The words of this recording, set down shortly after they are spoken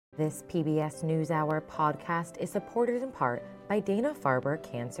This PBS NewsHour podcast is supported in part by Dana-Farber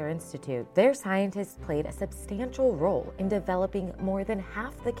Cancer Institute. Their scientists played a substantial role in developing more than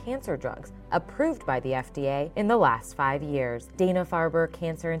half the cancer drugs approved by the FDA in the last 5 years. Dana-Farber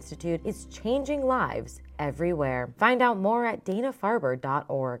Cancer Institute is changing lives everywhere. Find out more at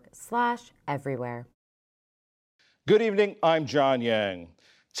danafarber.org/everywhere. Good evening, I'm John Yang.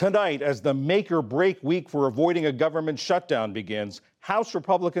 Tonight, as the make-or-break week for avoiding a government shutdown begins, House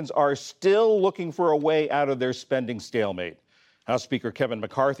Republicans are still looking for a way out of their spending stalemate. House Speaker Kevin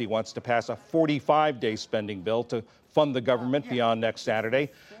McCarthy wants to pass a 45-day spending bill to fund the government beyond next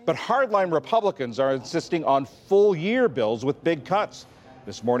Saturday. But hardline Republicans are insisting on full-year bills with big cuts.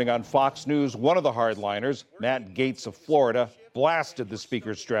 This morning on Fox News, one of the hardliners, Matt Gaetz of Florida, blasted the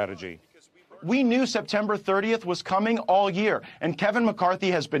Speaker's strategy. We knew September 30th was coming all year, and Kevin McCarthy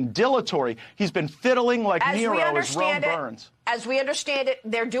has been dilatory. He's been fiddling like Nero as Rome burns. As we understand it,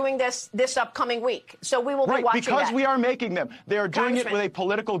 they're doing this upcoming week. So we will be watching because that. We are making them. They are doing it with a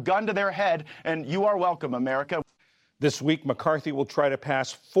political gun to their head, and you are welcome, America. This week, McCarthy will try to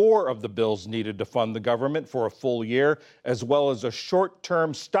pass 4 of the bills needed to fund the government for a full year, as well as a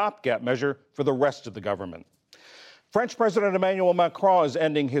short-term stopgap measure for the rest of the government. French President Emmanuel Macron is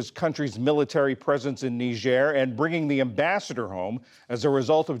ending his country's military presence in Niger and bringing the ambassador home as a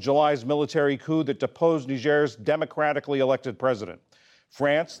result of July's military coup that deposed Niger's democratically elected president.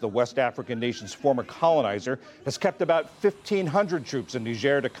 France, the West African nation's former colonizer, has kept about 1,500 troops in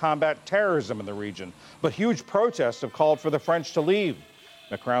Niger to combat terrorism in the region, but huge protests have called for the French to leave.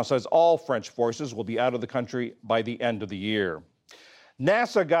 Macron says all French forces will be out of the country by the end of the year.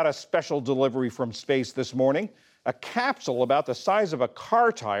 NASA got a special delivery from space this morning. A capsule about the size of a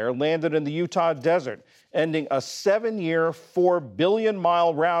car tire landed in the Utah desert, ending a 7-year, 4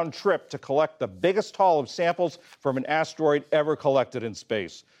 billion-mile round trip to collect the biggest haul of samples from an asteroid ever collected in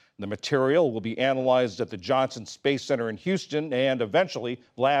space. The material will be analyzed at the Johnson Space Center in Houston and eventually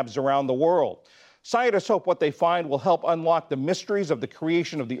labs around the world. Scientists hope what they find will help unlock the mysteries of the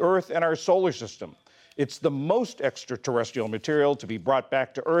creation of the Earth and our solar system. It's the most extraterrestrial material to be brought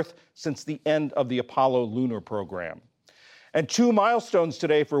back to Earth since the end of the Apollo lunar program. And 2 milestones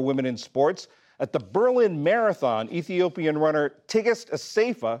today for women in sports. At the Berlin Marathon, Ethiopian runner Tigist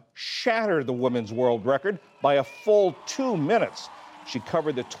Assefa shattered the women's world record by a full 2 minutes. She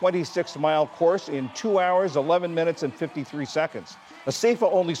covered the 26-mile course in 2 hours, 11 minutes, and 53 seconds. Assefa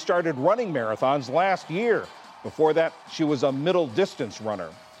only started running marathons last year. Before that, she was a middle-distance runner.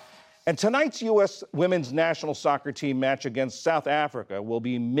 And tonight's U.S. women's national soccer team match against South Africa will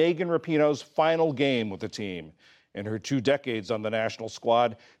be Megan Rapinoe's final game with the team. In her 2 decades on the national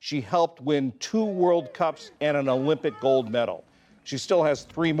squad, she helped win 2 World Cups and an Olympic gold medal. She still has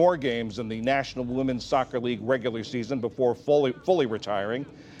 3 more games in the National Women's Soccer League regular season before fully retiring.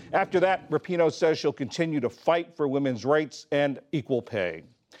 After that, Rapinoe says she'll continue to fight for women's rights and equal pay.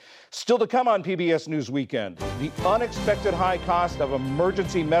 Still to come on PBS News Weekend, the unexpected high cost of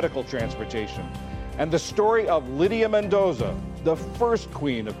emergency medical transportation, and the story of Lydia Mendoza, the first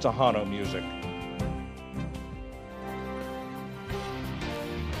queen of Tejano music.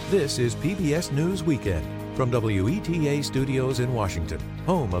 This is PBS News Weekend from WETA Studios in Washington,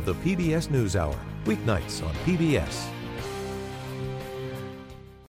 home of the PBS NewsHour, weeknights on PBS.